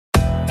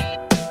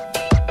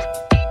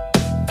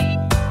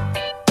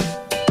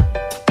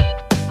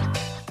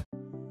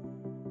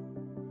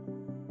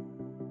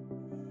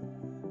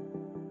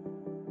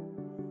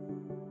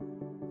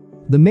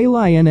The male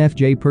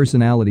INFJ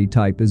personality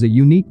type is a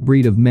unique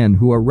breed of men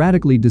who are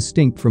radically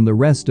distinct from the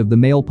rest of the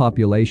male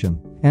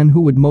population and who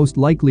would most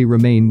likely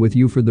remain with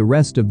you for the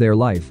rest of their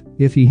life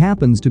if he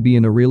happens to be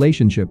in a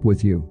relationship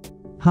with you.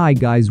 Hi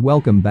guys,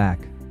 welcome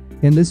back.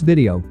 In this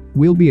video,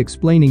 we'll be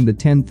explaining the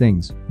 10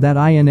 things that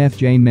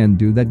INFJ men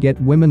do that get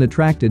women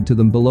attracted to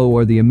them below,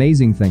 or the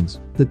amazing things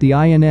that the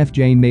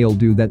INFJ male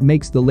do that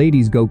makes the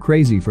ladies go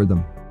crazy for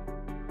them.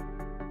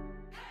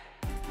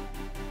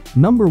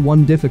 Number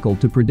 1. Difficult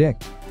to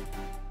predict.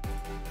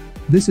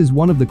 This is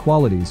one of the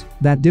qualities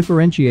that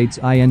differentiates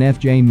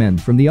INFJ men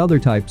from the other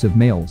types of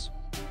males.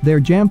 They're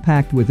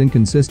jam-packed with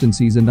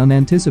inconsistencies and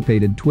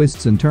unanticipated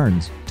twists and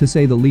turns, to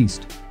say the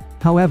least.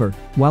 However,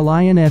 while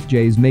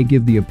INFJs may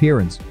give the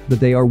appearance that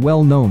they are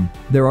well known,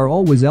 there are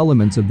always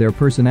elements of their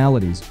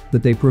personalities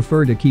that they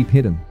prefer to keep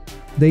hidden.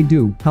 They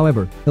do,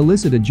 however,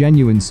 elicit a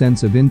genuine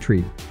sense of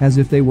intrigue, as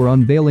if they were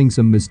unveiling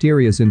some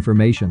mysterious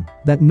information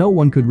that no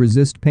one could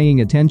resist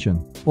paying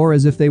attention, or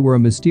as if they were a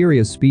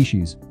mysterious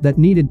species that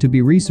needed to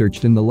be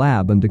researched in the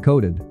lab and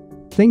decoded.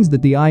 Things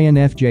that the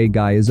INFJ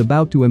guy is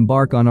about to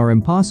embark on are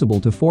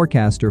impossible to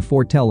forecast or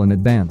foretell in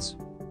advance.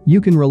 You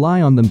can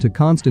rely on them to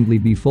constantly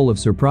be full of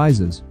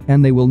surprises,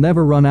 and they will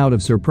never run out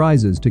of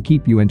surprises to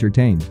keep you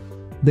entertained.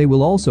 They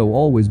will also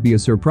always be a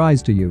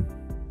surprise to you.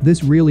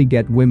 This really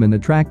gets women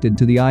attracted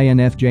to the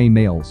INFJ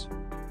males.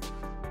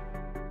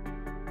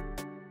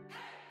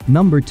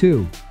 Number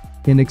 2.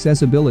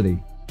 Inaccessibility.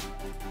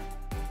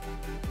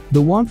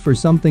 The want for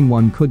something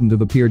one couldn't have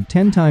appeared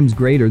 10 times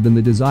greater than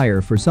the desire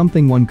for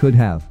something one could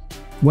have.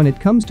 When it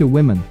comes to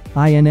women,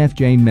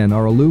 INFJ men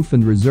are aloof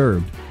and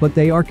reserved, but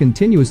they are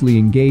continuously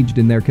engaged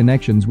in their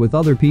connections with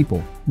other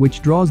people,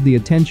 which draws the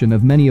attention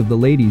of many of the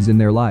ladies in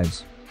their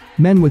lives.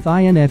 Men with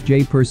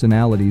INFJ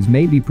personalities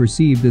may be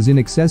perceived as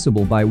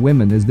inaccessible by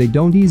women as they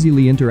don't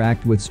easily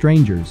interact with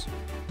strangers.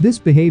 This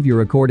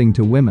behavior, according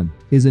to women,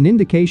 is an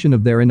indication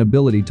of their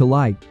inability to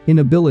lie,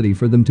 inability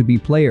for them to be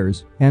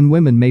players, and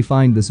women may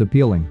find this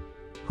appealing.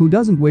 Who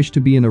doesn't wish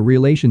to be in a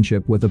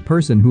relationship with a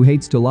person who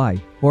hates to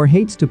lie or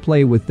hates to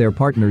play with their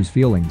partner's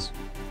feelings?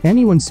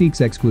 Anyone seeks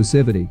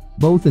exclusivity,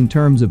 both in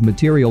terms of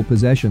material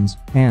possessions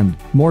and,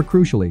 more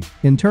crucially,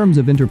 in terms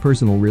of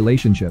interpersonal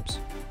relationships.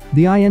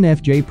 The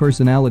INFJ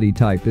personality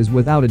type is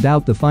without a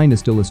doubt the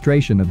finest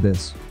illustration of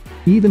this.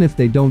 Even if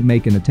they don't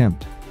make an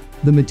attempt.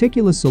 The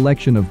meticulous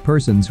selection of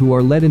persons who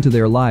are let into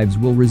their lives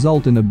will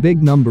result in a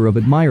big number of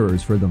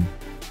admirers for them.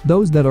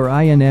 Those that are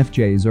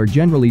INFJs are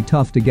generally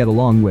tough to get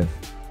along with.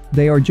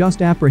 They are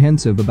just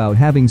apprehensive about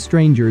having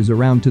strangers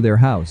around to their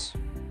house.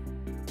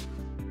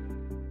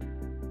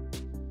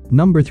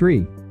 Number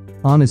 3.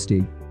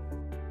 Honesty.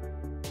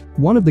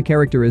 One of the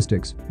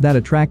characteristics that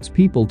attracts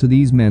people to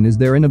these men is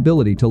their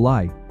inability to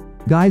lie.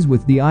 Guys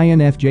with the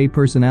INFJ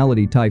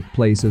personality type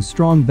place a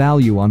strong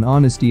value on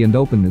honesty and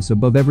openness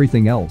above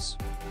everything else.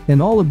 In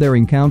all of their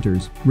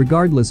encounters,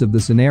 regardless of the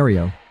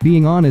scenario,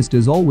 being honest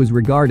is always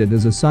regarded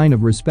as a sign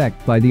of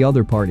respect by the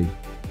other party.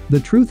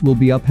 The truth will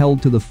be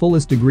upheld to the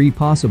fullest degree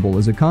possible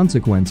as a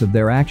consequence of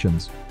their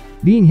actions.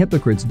 Being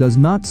hypocrites does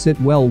not sit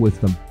well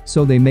with them,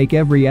 so they make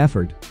every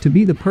effort to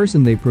be the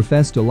person they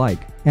profess to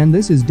like, and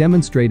this is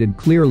demonstrated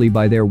clearly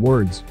by their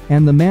words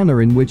and the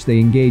manner in which they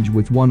engage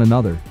with one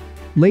another.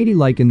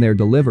 Ladylike in their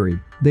delivery,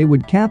 they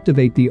would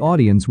captivate the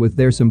audience with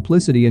their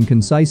simplicity and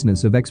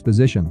conciseness of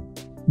exposition.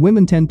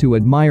 Women tend to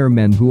admire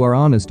men who are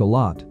honest a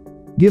lot.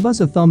 Give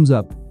us a thumbs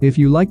up if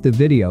you liked the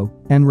video,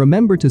 and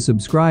remember to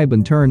subscribe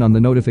and turn on the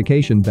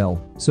notification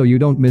bell so you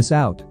don't miss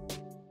out.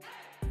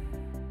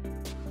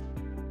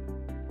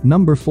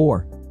 Number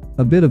 4.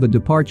 A bit of a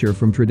departure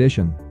from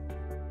tradition.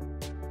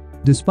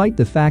 Despite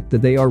the fact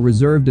that they are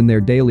reserved in their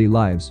daily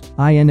lives,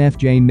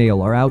 INFJ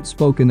male are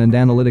outspoken and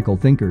analytical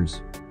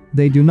thinkers.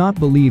 They do not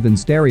believe in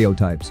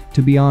stereotypes,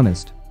 to be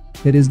honest.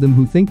 It is them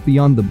who think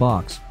beyond the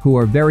box, who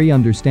are very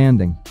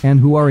understanding, and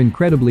who are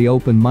incredibly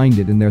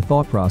open-minded in their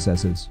thought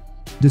processes.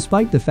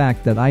 Despite the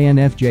fact that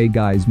INFJ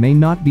guys may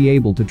not be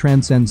able to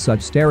transcend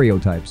such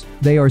stereotypes,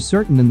 they are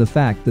certain in the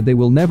fact that they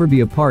will never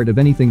be a part of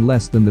anything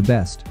less than the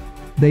best.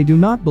 They do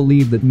not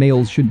believe that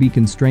males should be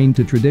constrained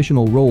to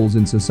traditional roles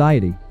in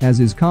society,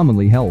 as is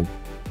commonly held.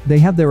 They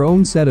have their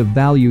own set of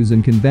values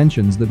and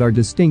conventions that are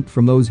distinct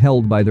from those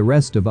held by the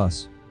rest of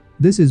us.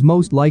 This is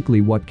most likely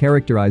what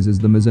characterizes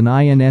them as an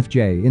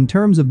INFJ in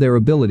terms of their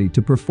ability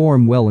to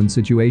perform well in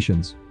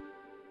situations.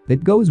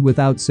 It goes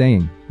without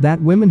saying that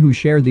women who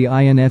share the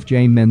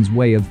INFJ men's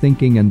way of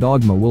thinking and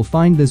dogma will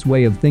find this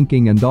way of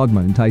thinking and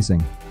dogma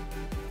enticing.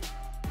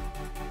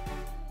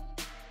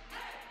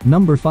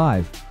 Number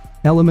 5.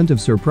 Element of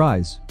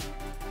surprise.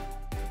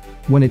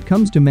 When it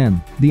comes to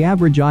men, the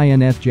average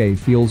INFJ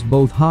feels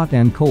both hot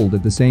and cold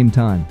at the same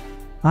time.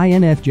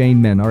 INFJ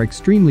men are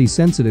extremely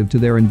sensitive to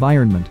their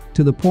environment,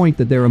 to the point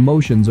that their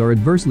emotions are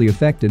adversely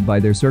affected by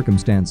their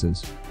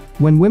circumstances.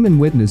 When women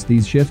witness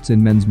these shifts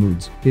in men's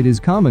moods, it is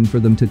common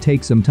for them to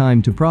take some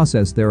time to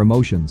process their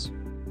emotions.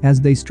 As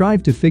they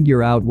strive to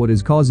figure out what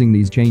is causing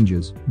these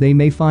changes, they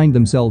may find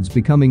themselves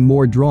becoming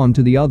more drawn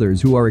to the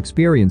others who are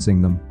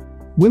experiencing them.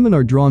 Women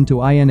are drawn to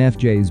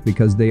INFJs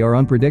because they are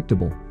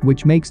unpredictable,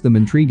 which makes them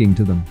intriguing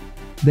to them.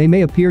 They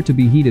may appear to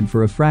be heated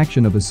for a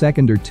fraction of a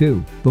second or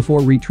two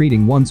before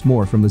retreating once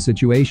more from the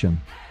situation.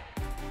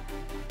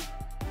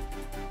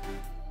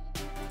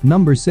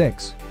 Number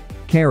 6.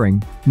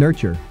 Caring,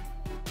 nurture.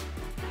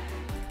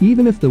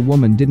 Even if the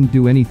woman didn't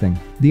do anything,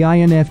 the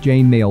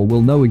INFJ male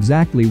will know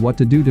exactly what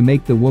to do to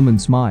make the woman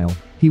smile.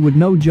 He would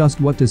know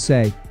just what to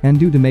say and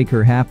do to make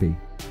her happy.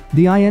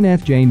 The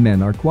INFJ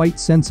men are quite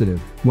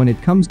sensitive when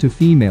it comes to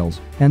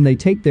females, and they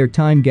take their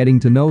time getting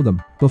to know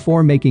them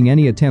before making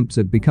any attempts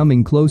at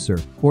becoming closer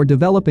or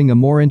developing a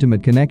more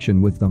intimate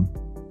connection with them.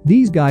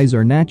 These guys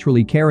are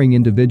naturally caring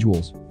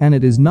individuals, and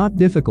it is not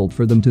difficult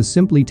for them to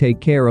simply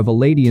take care of a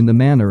lady in the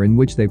manner in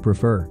which they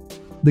prefer.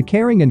 The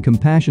caring and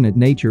compassionate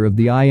nature of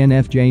the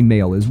INFJ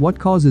male is what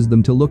causes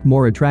them to look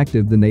more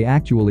attractive than they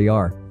actually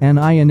are, and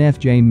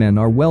INFJ men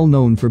are well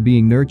known for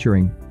being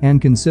nurturing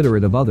and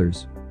considerate of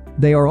others.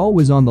 They are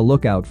always on the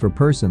lookout for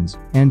persons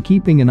and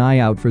keeping an eye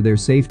out for their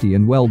safety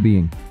and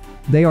well-being.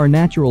 They are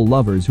natural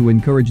lovers who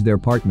encourage their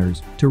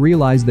partners to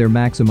realize their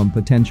maximum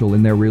potential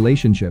in their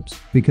relationships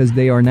because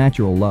they are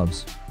natural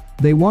loves.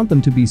 They want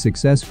them to be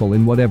successful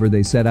in whatever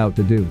they set out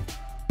to do.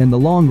 In the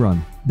long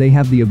run, they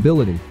have the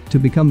ability to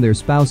become their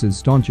spouse's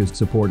staunchest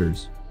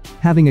supporters.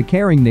 Having a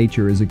caring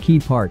nature is a key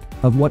part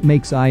of what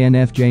makes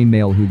INFJ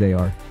male who they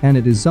are, and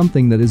it is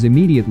something that is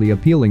immediately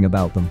appealing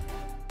about them.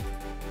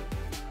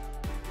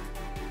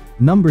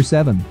 Number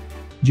 7.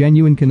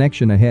 Genuine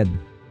connection ahead.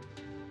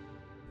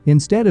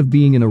 Instead of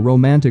being in a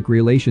romantic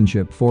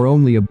relationship for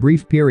only a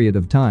brief period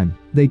of time,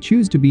 they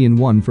choose to be in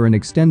one for an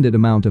extended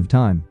amount of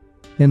time.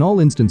 In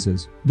all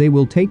instances, they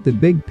will take the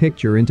big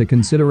picture into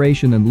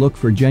consideration and look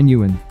for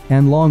genuine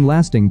and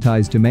long-lasting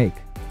ties to make.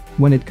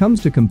 When it comes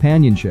to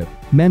companionship,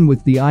 men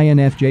with the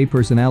INFJ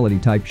personality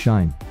type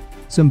shine.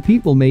 Some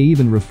people may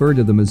even refer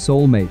to them as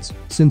soulmates,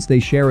 since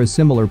they share a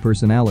similar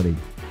personality.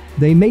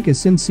 They make a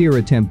sincere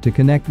attempt to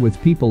connect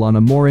with people on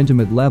a more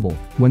intimate level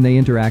when they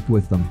interact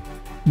with them.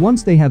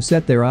 Once they have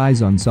set their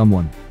eyes on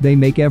someone, they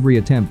make every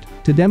attempt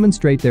to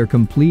demonstrate their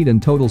complete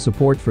and total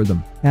support for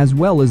them, as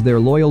well as their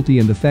loyalty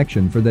and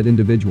affection for that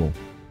individual.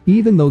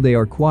 Even though they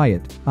are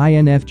quiet,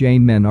 INFJ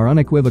men are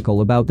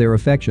unequivocal about their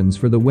affections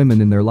for the women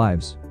in their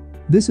lives.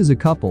 This is a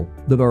couple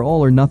that are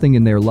all or nothing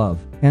in their love,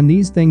 and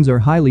these things are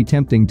highly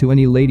tempting to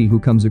any lady who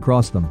comes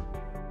across them.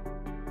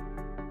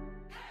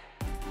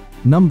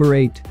 Number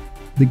 8.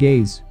 The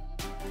gaze.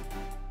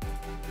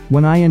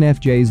 When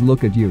INFJs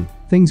look at you,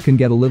 things can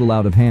get a little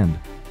out of hand.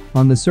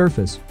 On the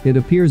surface, it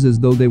appears as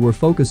though they were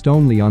focused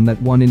only on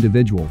that one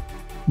individual.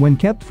 When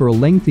kept for a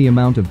lengthy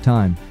amount of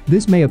time,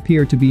 this may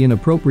appear to be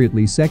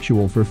inappropriately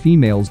sexual for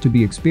females to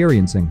be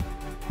experiencing.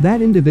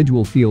 That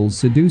individual feels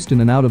seduced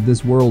in an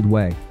out-of-this-world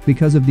way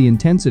because of the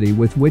intensity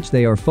with which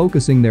they are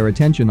focusing their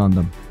attention on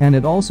them, and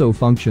it also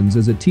functions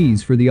as a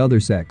tease for the other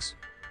sex.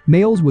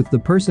 Males with the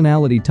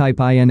personality type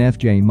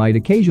INFJ might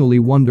occasionally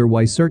wonder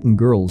why certain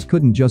girls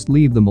couldn't just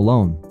leave them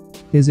alone.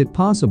 Is it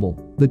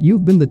possible that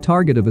you've been the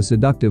target of a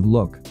seductive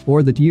look,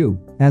 or that you,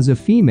 as a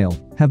female,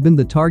 have been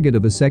the target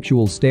of a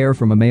sexual stare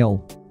from a male?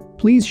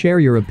 Please share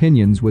your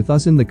opinions with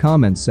us in the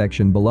comments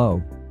section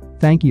below.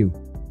 Thank you.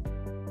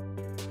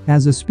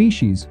 As a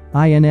species,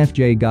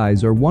 INFJ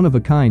guys are one of a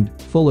kind,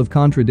 full of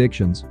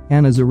contradictions,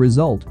 and as a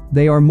result,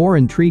 they are more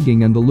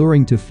intriguing and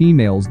alluring to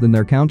females than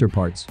their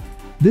counterparts.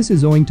 This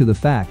is owing to the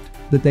fact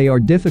that they are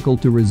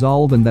difficult to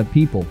resolve and that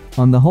people,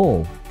 on the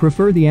whole,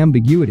 prefer the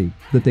ambiguity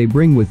that they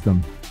bring with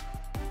them.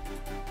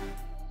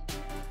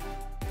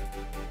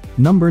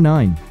 Number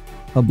 9.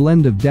 A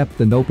blend of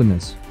depth and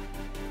openness.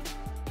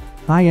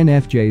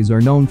 INFJs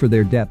are known for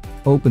their depth,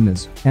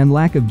 openness, and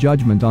lack of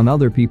judgment on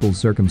other people's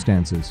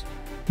circumstances.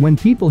 When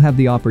people have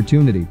the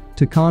opportunity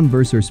to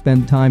converse or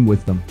spend time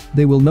with them,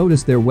 they will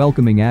notice their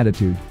welcoming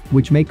attitude,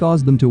 which may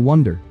cause them to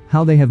wonder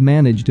how they have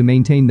managed to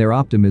maintain their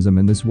optimism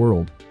in this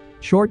world.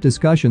 Short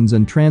discussions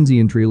and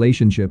transient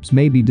relationships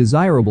may be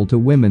desirable to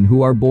women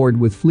who are bored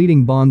with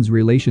fleeting bonds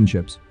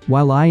relationships,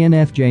 while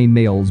INFJ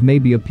males may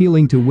be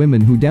appealing to women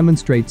who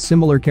demonstrate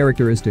similar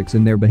characteristics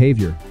in their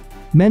behavior.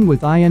 Men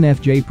with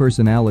INFJ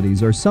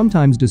personalities are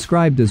sometimes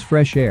described as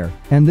fresh air,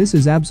 and this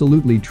is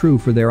absolutely true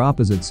for their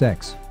opposite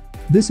sex.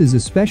 This is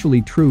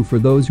especially true for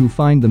those who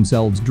find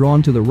themselves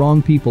drawn to the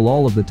wrong people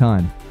all of the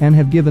time and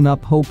have given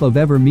up hope of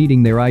ever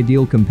meeting their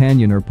ideal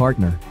companion or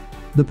partner.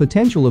 The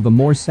potential of a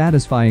more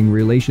satisfying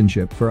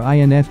relationship for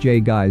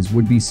INFJ guys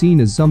would be seen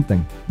as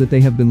something that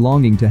they have been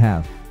longing to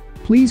have.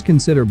 Please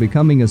consider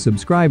becoming a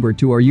subscriber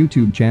to our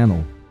YouTube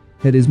channel.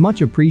 It is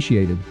much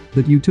appreciated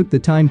that you took the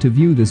time to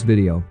view this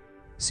video.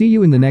 See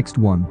you in the next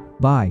one.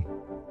 Bye.